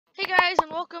Hey guys,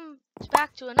 and welcome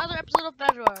back to another episode of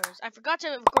Bed Wars. I forgot to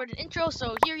record an intro,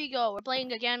 so here you go. We're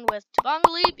playing again with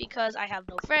Tabongali because I have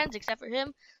no friends except for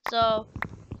him. So,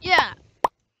 yeah.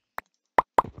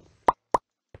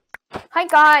 Hi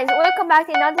guys, welcome back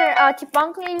to another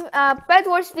Tabongali Bed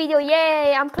Wars video.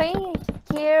 Yay! I'm playing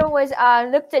here with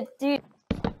Looked at Dude.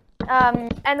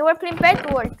 And we're playing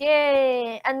Bed Wars.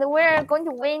 Yay! And we're going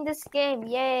to win this game.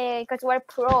 Yay! Because we're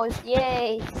pros.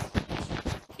 Yay!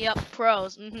 Yep,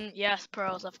 pros. Yes,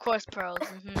 pros. Of course, pros.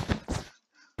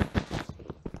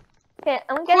 Okay,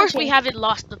 Of course, we haven't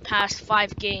lost the past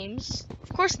 5 games. Of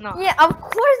course not. Yeah, of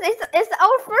course. It's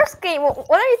our first game. What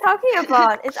are you talking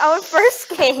about? It's our first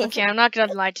game. Okay, I'm not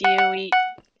gonna lie to you.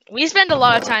 We spend a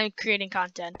lot of time creating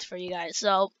content for you guys.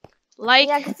 So, like,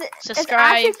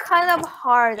 subscribe. It's actually kind of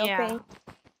hard. Yeah. Okay.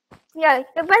 Yeah,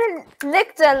 you better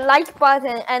lick the like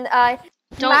button and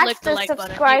Don't lick the like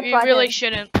subscribe button. You really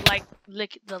shouldn't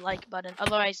lick the like button.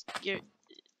 Otherwise,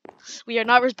 we are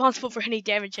not responsible for any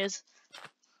damages.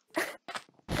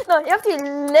 No, you have to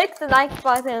lick the like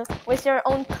button with your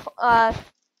own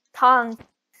tongue.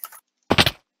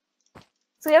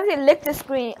 So you have to lick the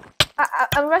screen.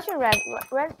 I'm rushing red.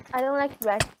 Red. I don't like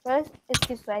red. Red is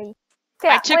too sweaty.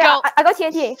 Okay, I took out I got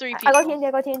TNT. 3 people. I got TNT.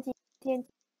 I got TNT. TNT.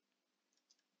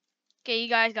 Okay, you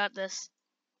guys got this.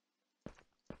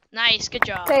 Nice, good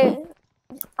job. Okay,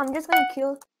 I'm just gonna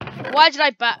kill. Why did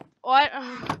I what?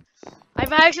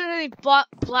 I've accidentally bought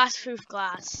blast-proof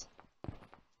glass.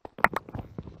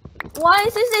 Why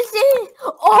is this a thing?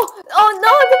 Oh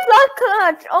no, the block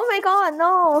clutch! Oh my god,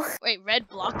 no! Wait, red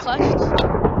block clutch?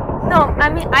 No, I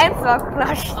mean I block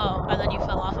clutch. Oh, and then you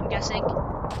fell off, I'm guessing.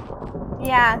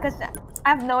 Yeah, because I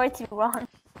have nowhere to run.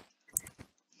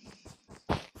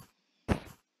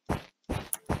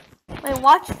 My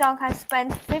watchdog has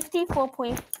spent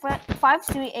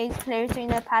 54.538 players during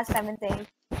the past 7 days.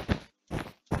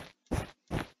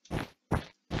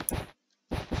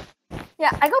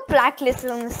 Yeah, I got blacklisted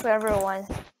on the server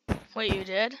once. Wait, you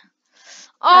did?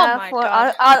 Oh my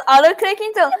god. Auto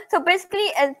clicking. So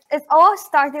basically, it all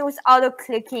started with auto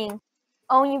clicking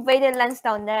on invaded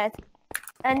Lansdowne.net,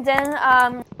 and then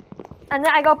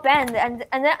I got banned, and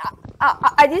then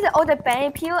I did all the ban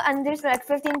appeal, and there's like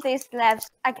 15 days left.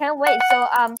 I can't wait, so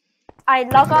I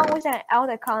log on with an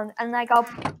alt account, and I got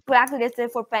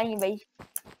blacklisted for ban evasion.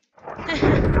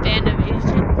 Ban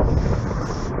evasion.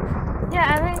 Yeah,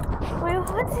 I mean, wait,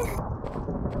 what?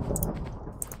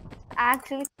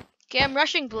 Actually, Okay, I'm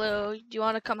rushing blue. Do you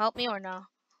want to come help me or no?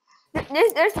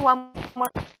 there's one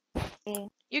more thing.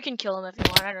 You can kill him if you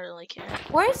want. I don't really care.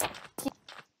 Where's he?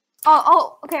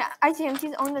 Oh, okay. I see him.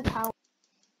 He's on the tower.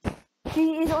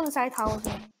 He's on the side tower.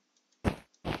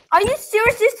 Are you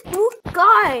serious? This blue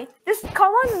guy just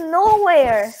come on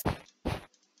nowhere.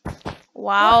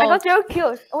 Wow. I got 0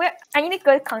 kills. I need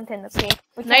good content, okay?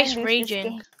 Nice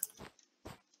raging.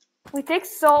 We take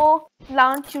so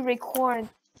long to record.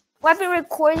 We've been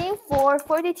recording for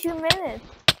 42 minutes.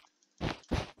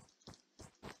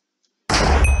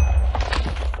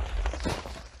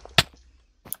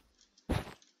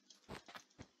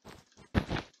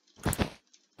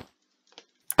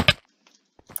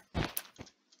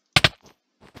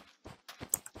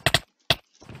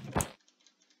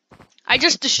 I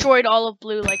just destroyed all of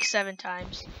blue like 7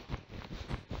 times.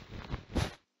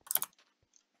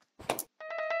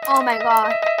 Oh my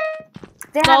god.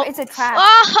 It's a trap.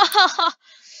 Oh!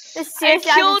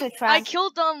 I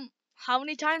killed them how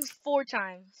many times? 4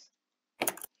 times.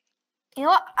 You know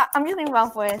what? I'm just gonna run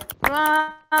for it.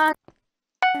 Run.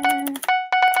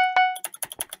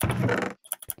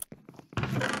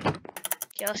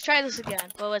 Okay, let's try this again,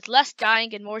 but with less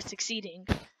dying and more succeeding.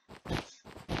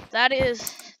 That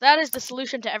is the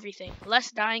solution to everything.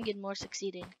 Less dying and more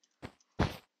succeeding.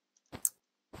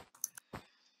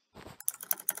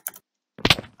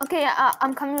 Okay,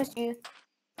 I'm coming with you.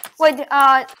 Wait,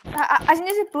 I think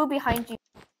there's a blue behind you.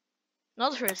 No,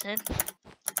 there isn't.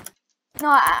 No,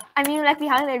 I mean like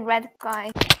behind the red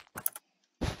guy.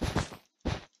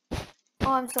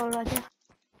 Oh, I'm so lucky.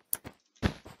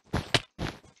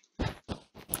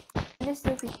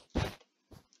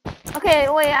 Okay,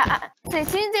 wait. So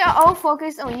since they are all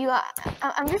focused on you,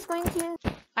 I'm just going to.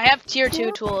 I have tier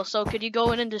 2 tools, so could you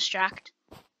go in and distract?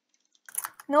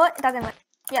 No, it doesn't matter.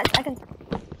 Yes, I can.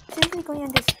 Simply going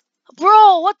in this.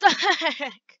 Bro, what the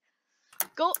heck?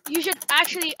 You should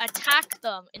actually attack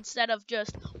them instead of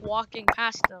just walking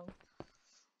past them.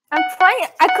 I'm trying.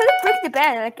 I couldn't break the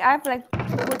bed. Like I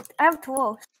have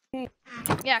tools.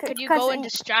 Yeah, could you go and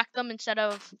distract them instead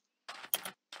of,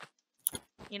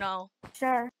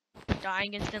 Sure.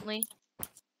 dying instantly?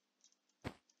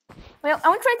 Well,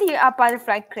 I'm trying to use a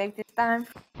butterfly click this time.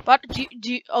 But do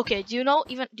you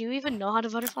even know how to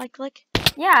butterfly click?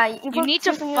 Yeah, You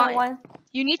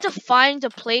need to find a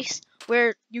place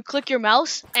where you click your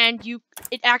mouse and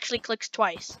it actually clicks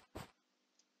twice.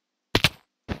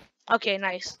 Okay,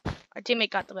 nice. Our teammate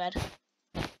got the bed.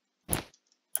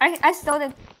 I stole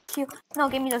the cue. No,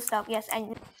 give me the stuff. Yes,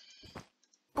 and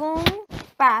boom,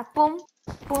 ba, boom,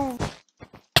 boom.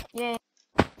 Yeah.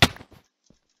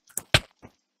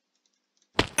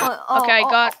 Okay, I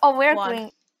got we're one.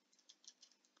 green.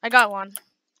 I got one.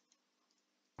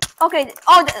 Okay.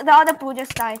 Oh, the other blue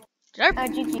just died. Did our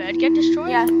bed get destroyed?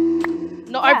 Yeah.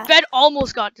 No, our bed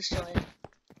almost got destroyed.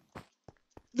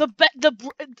 The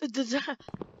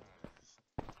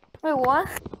Wait, what?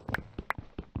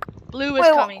 blue is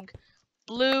coming.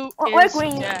 Blue is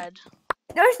green. dead.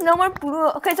 There's no more blue.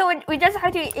 Okay, so we just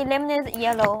have to eliminate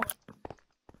yellow.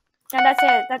 And that's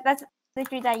it. That's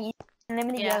literally that easy.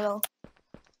 Eliminate yellow.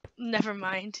 Never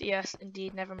mind. Yes,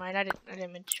 indeed. Never mind. I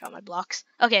didn't mean to drop my blocks.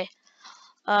 Okay.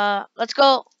 Let's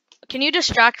go. Can you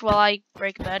distract while I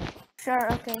break bed?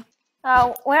 Sure. Okay.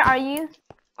 Where are you?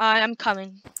 I'm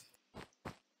coming.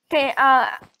 Okay.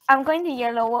 I'm going to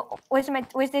yellow. Where's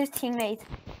this teammate?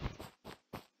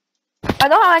 I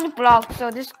don't have any blocks,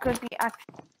 so this could be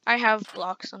actually. I have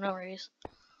blocks, so no worries.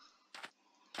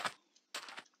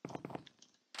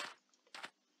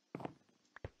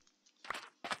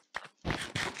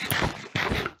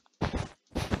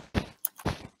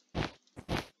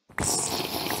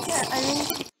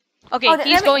 Okay,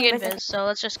 he's going invis, so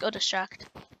let's just go distract.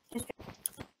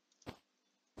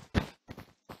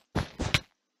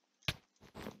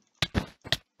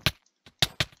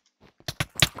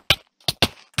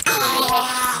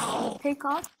 Take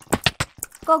off.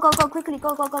 Go quickly. Go.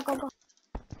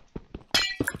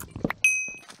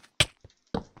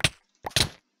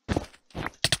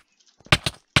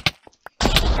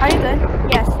 Are you good?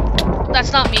 Yes.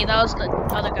 That's not me. That was the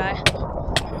other guy.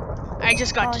 I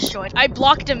just got destroyed. I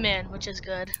blocked him in, which is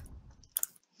good.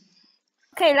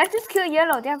 Okay, let's just kill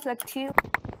yellow. They have like 2.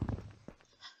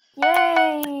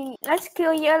 Yay! Let's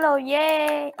kill yellow.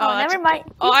 Yay! Oh, never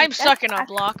mind. Oh, I'm stuck in a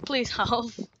block. Please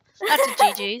help. That's a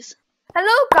GG's.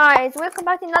 Hello guys, welcome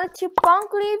back to another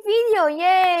Tubongly video.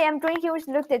 Yay! I'm joined here with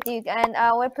Luke the Duke, and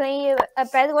we're playing a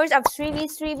Bed Wars of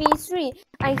 3v3v3.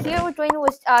 And here we're joined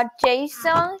with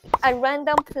Jason, a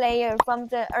random player from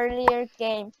the earlier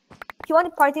game. He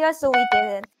wanted to party us, so we did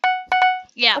it.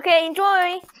 Yeah. Okay,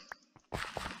 enjoy.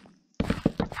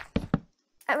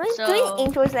 I mean, doing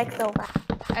intros like so bad.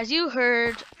 As you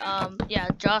heard, yeah,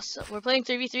 we're playing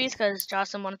 3v3s because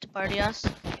Jocelyn wanted to party us.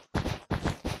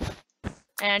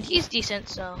 And he's decent,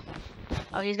 so...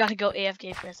 Oh, he's got to go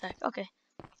AFK for a sec. Okay.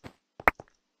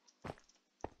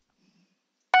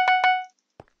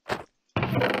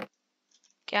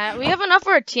 Okay, we have enough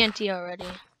for a TNT already.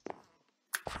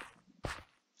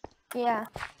 Yeah.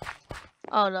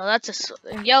 Oh no, that's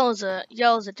yellow's a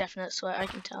definite sweat, I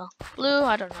can tell. Blue,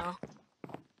 I don't know.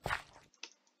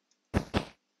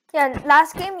 Yeah,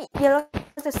 last game yellow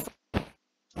was a sweat.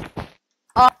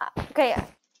 Okay,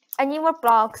 I need more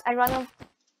blocks. I run out.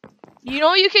 You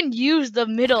know you can use the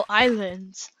middle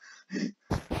islands.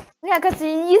 Yeah, because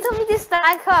you told me to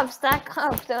stack up, so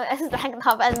I stacked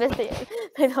up and missed the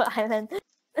middle island.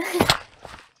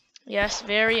 Yes,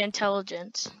 very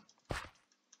intelligent.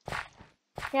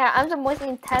 Yeah, I'm the most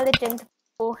intelligent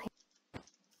boy.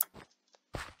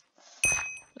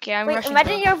 Okay, I'm rushing.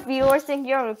 Imagine your viewers think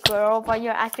you're a girl, but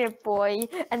you're actually a boy,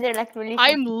 and they're like really.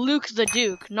 I'm Luke the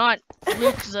Duke, not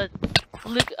Lucy.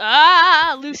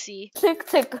 Luke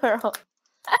the girl.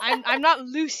 I'm not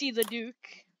Lucy the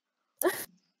Duke.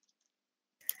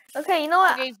 Okay, you know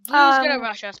what? Okay, Blue's gonna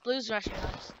rush us. Blue's rushing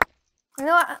us. You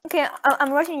know what? Okay,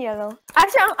 I'm rushing yellow.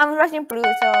 Actually, I'm rushing blue.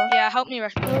 So yeah, help me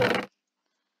rush blue.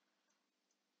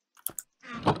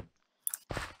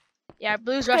 Yeah,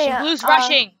 Blue's rushing. Blue's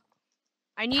rushing.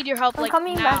 I need your help, like,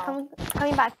 coming now. Back.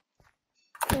 Coming back.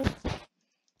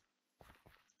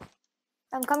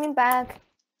 I'm coming back.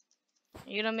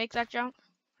 Are you gonna make that jump?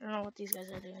 I don't know what these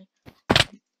guys are doing.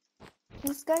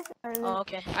 These guys are. Oh,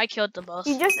 okay. I killed them both.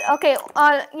 You just okay.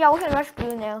 Yeah, we can rush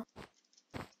blue now.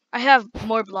 I have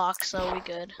more blocks, so we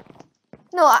good.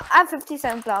 No, I have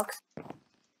 57 blocks.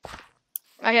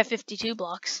 I have 52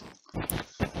 blocks.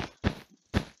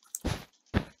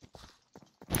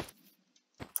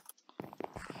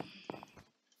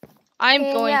 I'm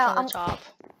going for the top.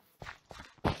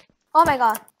 Oh my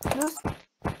god. Blue's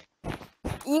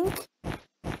ink.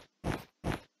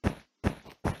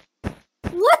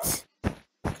 What?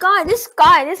 God, this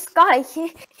guy,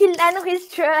 he landed his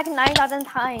chair like 9,000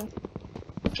 times.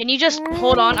 Can you just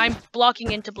hold on? I'm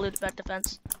blocking into blue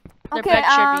defense. The Okay. bed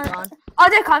should be gone. Oh,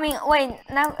 they're coming. Wait,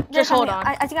 now they're Just hold coming.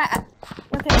 on. I think I.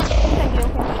 Okay, you can do.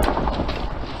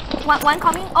 One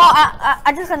coming. Oh,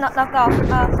 I just got knocked off.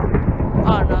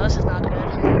 Oh no, this is not good.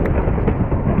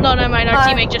 No, never mind. Our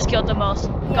teammate just killed the most.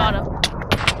 Yeah. Got him.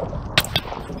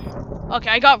 Okay,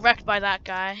 I got wrecked by that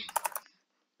guy.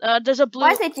 There's a blue.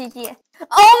 Why is it GG?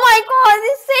 Oh my god,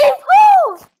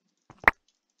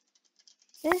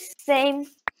 this same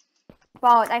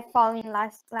boat I fell in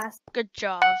last. Good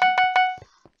job.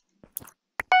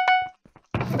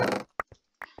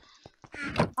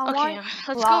 Okay,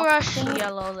 let's go rush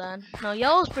yellow then. No,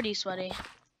 yellow's pretty sweaty.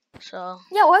 So.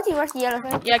 Yeah, what do you rush yellow?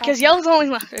 Yeah, because yellow's the only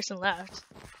last person left.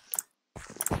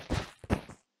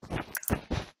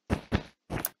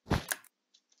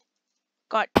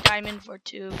 Got diamond for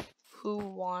 2. Who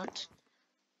want?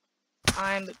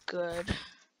 I'm good.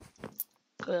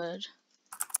 Good.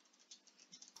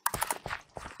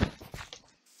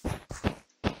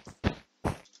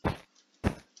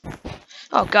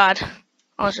 Oh god.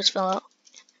 Almost just fell out.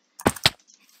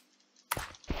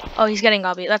 Oh, he's getting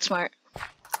obby. That's smart.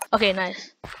 Okay,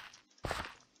 nice.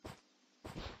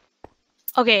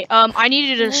 Okay, I need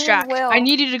you to distract. I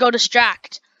need you to go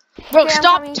distract. Bro, okay,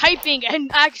 stop typing and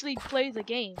actually play the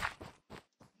game.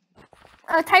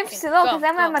 Type slow because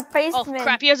I'm at my basement. Oh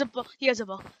crap, he has a bow.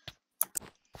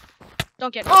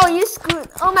 Don't get me. Oh, you screwed.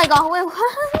 Oh my god, wait,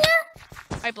 what?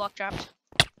 I block trapped.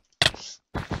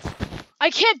 I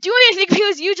can't do anything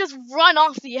because you just run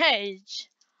off the edge.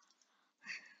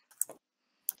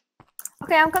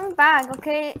 Okay, I'm coming back,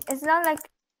 okay? It's not like...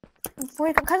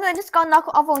 Wait, because I just got knocked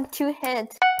off on 2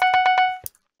 hits.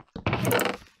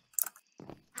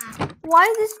 Why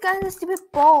is this guy a stupid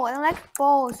ball? I don't like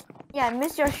balls. Yeah, I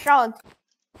missed your shot.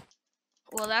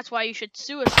 Well, that's why you should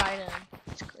suicide him.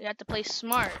 You have to play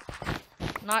smart.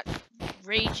 Not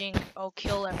raging, oh,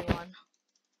 kill everyone.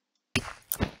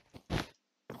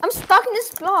 I'm stuck in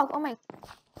this block. Oh my...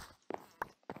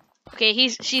 Okay,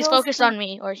 she's focused on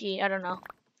me, or he, I don't know.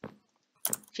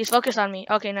 She's focused on me.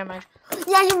 Okay, never mind.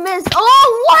 Yeah, you missed.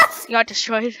 Oh, what? You got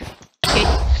destroyed. Okay.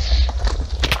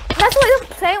 That's why you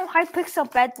play on high pixel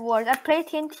bed wars. I play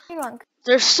TNT rank.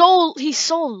 He's so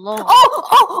low.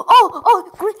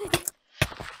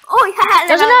 Oh, yeah.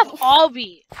 Doesn't have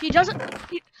obby.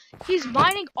 He's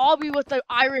mining obby with the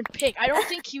iron pick. I don't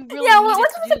think he really needed to do that. Yeah,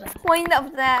 what's the point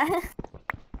of that?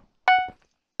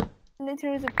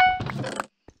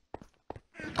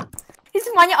 He's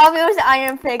mining obby with the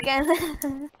iron pick and...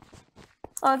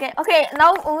 Okay,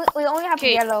 now we only have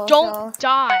yellow. Don't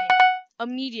die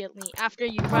immediately after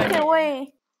you run. Okay,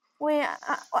 wait.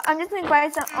 I'm just gonna buy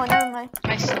some. Oh, never mind.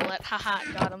 I stole it. Haha,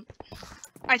 got him.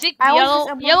 I think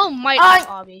yellow might have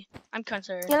obby. I'm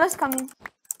concerned. Yellow's coming.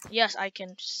 Yes, I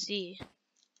can see.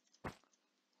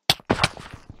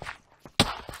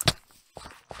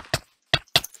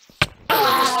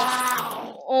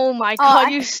 Oh my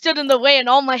god, you stood in the way and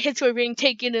all my hits were being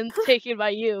taken by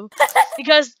you.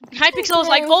 Because Hypixel was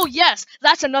like, oh yes,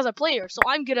 that's another player, so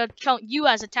I'm gonna count you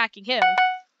as attacking him.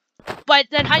 But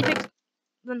then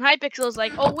Hypixel is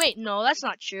like, oh wait, no, that's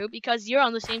not true, because you're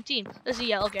on the same team. There's a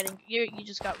yellow you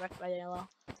just got wrecked by yellow.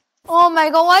 Oh my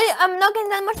god, why I'm not getting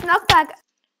that much knockback?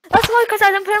 That's why, because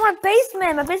I'm playing my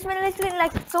basement. My basement is literally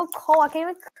like so cold, I can't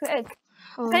even click.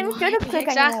 I can't even do the click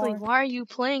exactly. anymore. Why are you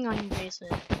playing on your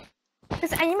basement?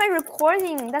 Because I need my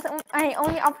recording. That's my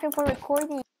only option for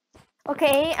recording.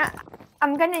 Okay,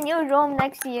 I'm gonna new room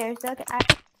next year. So okay,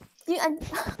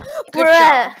 Good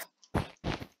job. How did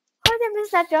I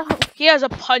miss that job? He has a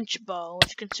punch bow,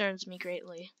 which concerns me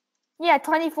greatly. Yeah,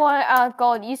 24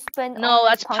 gold. You spend. No,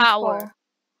 that's power.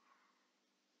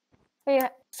 Yeah,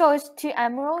 so it's 2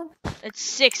 emeralds. It's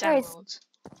 6 emeralds.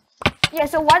 Yeah,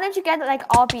 so why don't you get like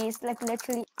obbies, like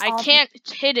literally? I can't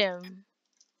hit him.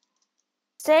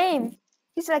 Same.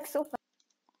 He's like so fun.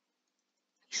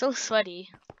 He's so sweaty.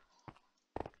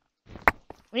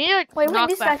 We need to knock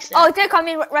this back. Oh, they're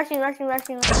coming, rushing. They're not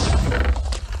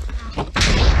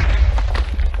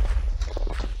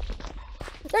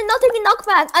taking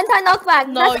knockback, anti-knockback.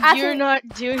 No, you're not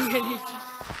doing anything.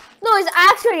 No,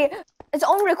 it's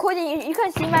on recording. You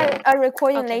can see my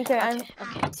recording later and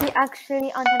see actually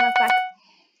anti-knockback.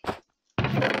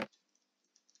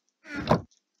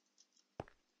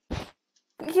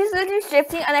 He's literally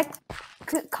shifting and like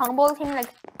comboed him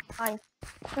like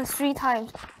 3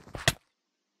 times.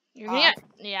 You're gonna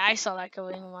yeah, I saw that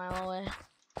going a mile away.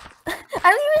 I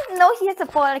don't even know he has a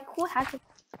ball. Like who has it?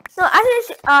 No,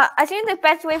 I think the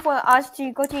best way for us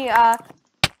to go to the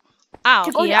other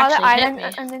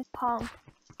island and then come.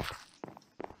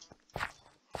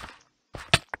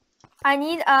 I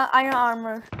need iron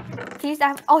armor. Please,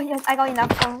 oh yes, I got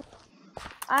enough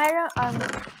iron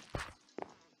armor.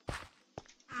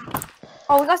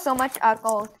 Oh, we got so much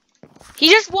gold. He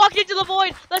just walked into the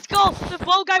void. Let's go. The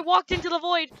bow guy walked into the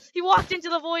void. He walked into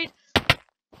the void.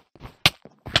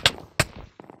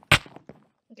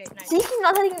 Okay, nice. See, he's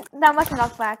not taking that much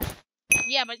knockback.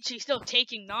 Yeah, but she's still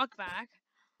taking knockback.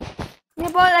 Yeah,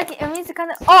 but like it means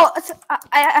kind of. Oh,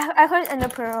 I heard in the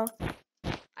pearl.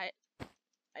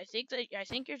 I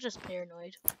think you're just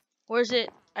paranoid. Or is it?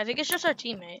 I think it's just our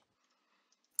teammate.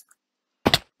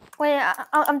 Wait,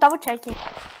 I'm double checking.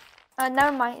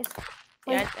 Never mind.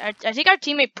 Yeah, I think our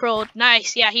teammate pro'd.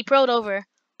 Nice. Yeah, he pro'd over.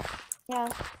 Yeah.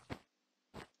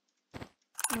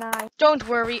 Nice. Don't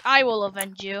worry, I will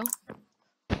avenge you.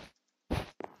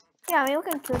 Yeah, I mean, we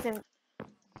can kill him.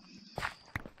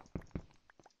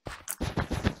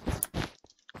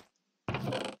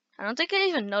 I don't think I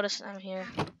even noticed I'm here.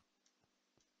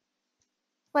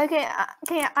 Wait,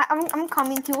 okay, I'm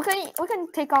coming too. We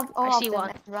can take off all I of see them,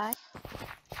 one. right?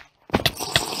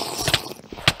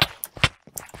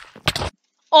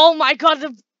 Oh my god,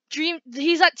 the dream.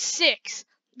 He's at 6.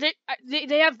 They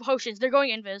have potions. They're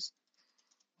going invis.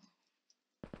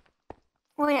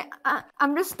 Wait,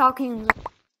 I'm just stalking.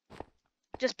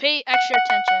 Just pay extra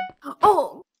attention.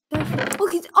 Oh,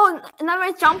 okay. Oh,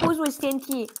 another jump boost with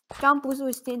TNT. Jump boost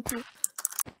with TNT.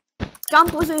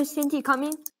 Jump boost with TNT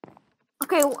coming.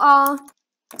 Okay.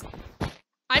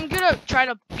 I'm gonna try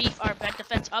to beef our bed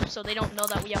defense up so they don't know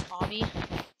that we have Obby.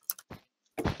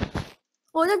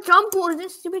 Oh, the jump boost,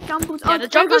 this stupid jump boost. Yeah, Oh, the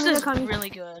jump boost is coming. really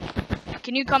good.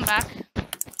 Can you come back?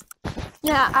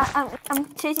 Yeah,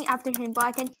 I'm chasing after him, but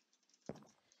I can.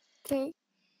 Okay.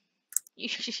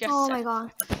 Yes, Oh my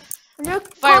god.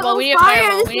 Fireball, we need a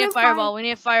fireball. We need a Fire. fireball. We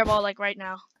need a fireball like right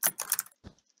now.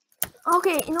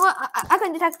 Okay, you know what? I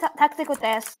can do tactical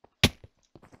test.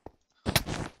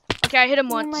 Okay, I hit him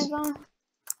once. Oh my god.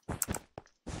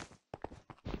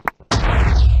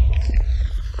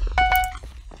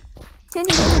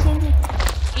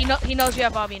 TNT. He knows we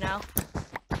have Obby now.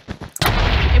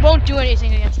 It won't do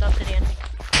anything against Obsidian.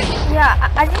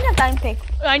 Yeah, I need a time pick.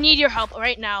 I need your help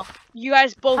right now. You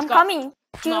guys both I'm got coming.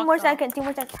 2 more out. seconds. 2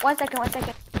 more seconds. 1 second. 1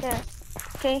 second. Yeah.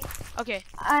 Okay. Okay.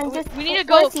 We need to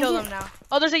go kill them now.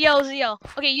 Oh, there's a yellow. There's a yellow.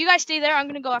 Okay, you guys stay there. I'm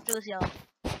gonna go after this yellow.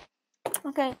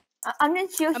 Okay. I'm gonna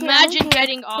chill here. Imagine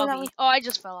getting Obby. Oh, I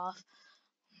just fell off.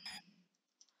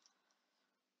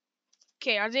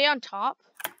 Okay, are they on top?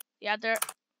 Yeah, they're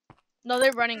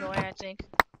running away, I think.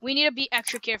 We need to be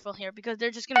extra careful here because they're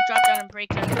just gonna drop down and break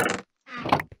them.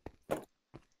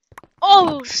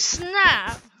 Oh,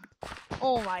 snap!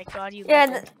 Oh my god, you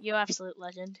legend. You absolute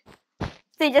legend.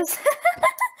 They just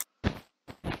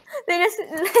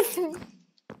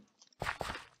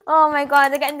oh my god,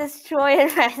 they're getting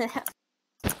destroyed right now.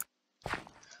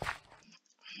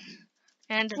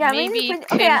 And maybe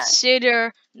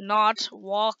consider not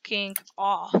walking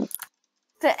off.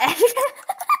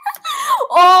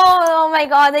 Oh my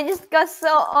god, they just got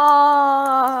so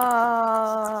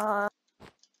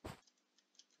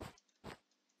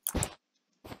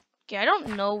Okay, I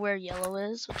don't know where yellow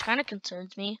is, which kind of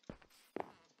concerns me.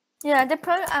 Yeah, the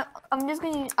problem. I'm just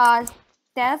going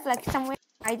death like somewhere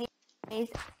hiding.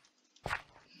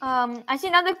 I see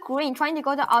another green trying to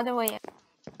go the other way.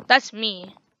 That's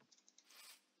me.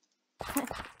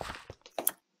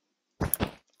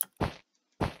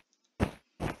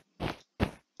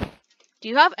 Do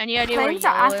you have any idea where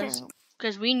yellow is?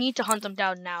 Because we need to hunt them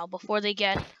down now before they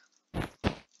get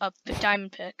a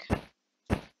diamond pick.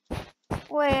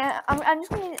 Wait, I'm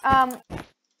just gonna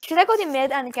should I go to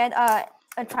mid and get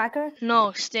a tracker?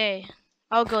 No, stay.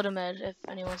 I'll go to mid if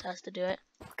anyone has to do it.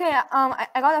 Okay,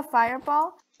 I got a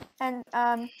fireball and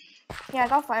yeah, I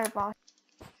got fireball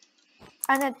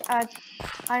and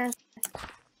iron.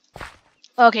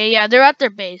 Okay, yeah, they're at their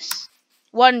base.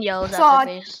 One yellow's at their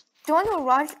base. Do you want to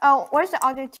rush? Oh, where's the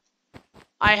other two?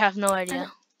 I have no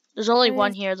idea. There's only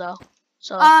one here though.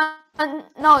 So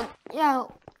no, yeah,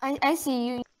 I see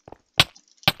you.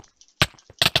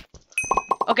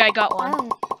 Okay, I got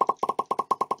one.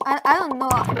 I don't know.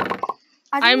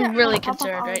 I'm really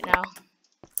concerned right now.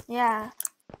 Yeah.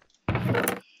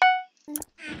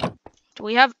 Do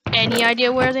we have any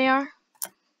idea where they are?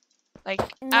 Like,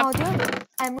 no,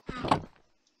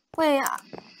 wait,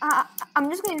 I'm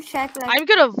just gonna check. Like, I'm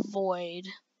gonna void,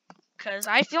 cause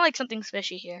I feel like something's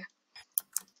fishy here.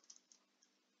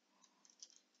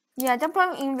 Yeah, they're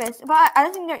probably invis, but I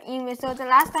don't think they're invis. So the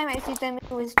last time I see them, it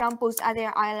was jump boost at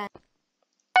their island.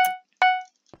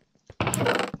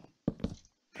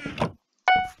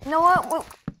 You know what?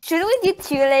 Should we do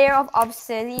 2 layers of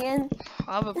obsidian?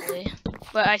 Probably,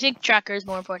 but I think tracker is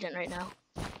more important right now.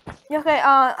 Okay.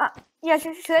 Yeah.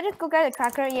 Should I just go get a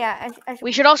tracker? Yeah.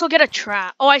 We should also get a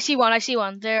trap. Oh, I see one. I see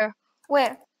one there.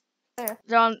 Where?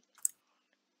 They're on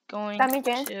going Let me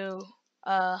guess. to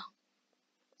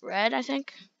red, I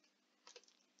think.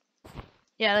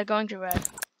 Yeah, they're going to red.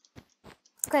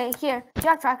 Okay, here. Do you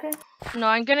have tracker? No,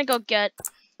 I'm gonna go get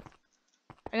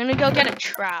a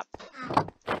trap.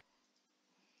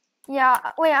 Yeah.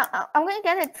 Wait, I'm gonna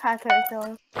get a tracker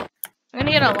though. I'm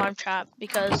gonna get an alarm trap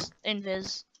because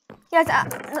invis. Yes.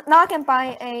 Now I can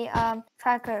buy a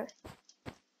tracker.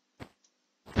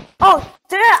 Oh,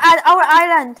 they're at our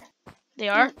island. They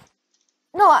are?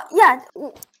 No. Yeah.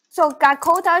 So got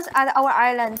quotas at our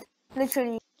island,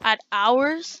 literally. At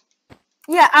ours?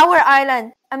 Yeah, our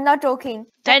island. I'm not joking.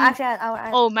 They're Then actually at our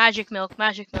island. oh, magic milk.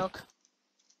 Are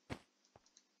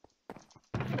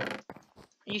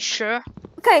you sure?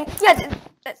 Okay. Yeah.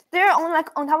 They're on like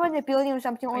on top of the building or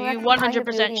something. Or, Are you like,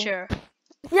 100% sure?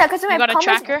 Yeah, because You my got a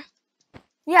tracker?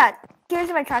 Yeah, here's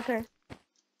my tracker.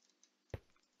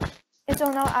 It's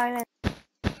on our island.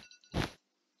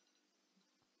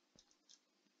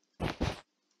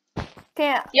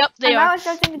 Okay. Yep, they now are. I'm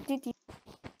starting to DD.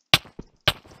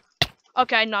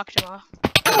 Okay, I knocked him off.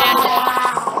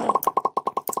 And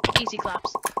easy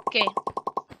claps. Okay.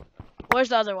 Where's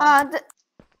the other one? The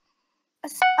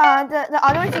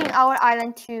other one's in our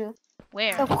island too.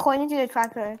 Where? According to the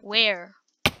tracker. Where?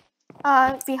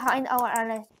 Behind our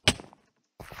island.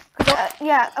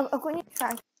 Yeah, according to the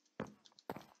tracker.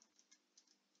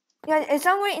 Yeah, it's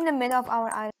somewhere in the middle of our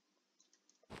island.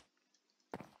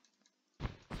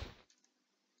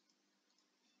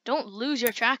 Don't lose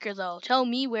your tracker though. Tell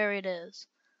me where it is.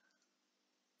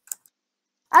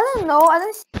 I don't know. I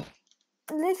don't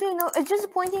literally know. It's just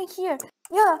pointing here.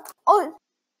 Yeah. Oh.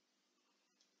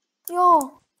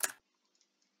 Yo.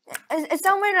 It's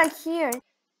somewhere like here.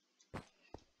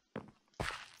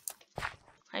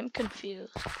 I'm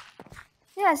confused.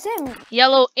 Yeah, same.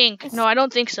 Yellow ink. No, I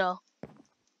don't think so.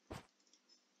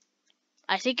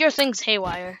 I think your thing's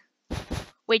haywire.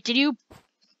 Wait, did you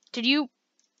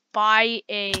buy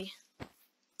a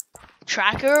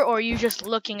tracker or are you just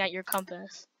looking at your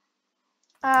compass?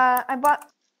 I bought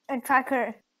a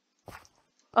tracker.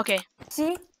 Okay.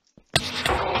 See?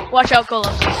 Watch out,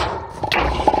 Golem.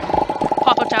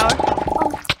 Pop up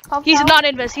tower. He's not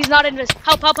invis. He's not invis.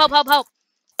 Help.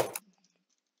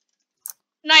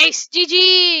 Nice.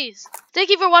 GG's. Thank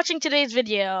you for watching today's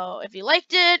video. If you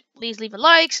liked it, please leave a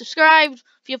like, subscribe.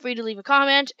 Feel free to leave a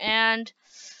comment and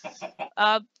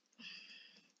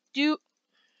do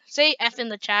say F in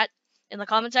the chat in the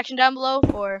comment section down below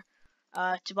for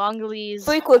Tabangali's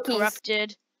free cookies.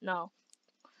 Corrupted. No.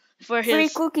 For Free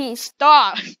his cookies.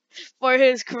 stop for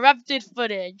his corrupted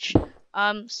footage.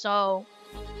 So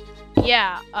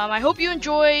yeah, I hope you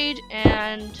enjoyed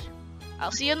and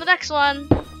I'll see you in the next one.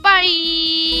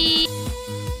 Bye.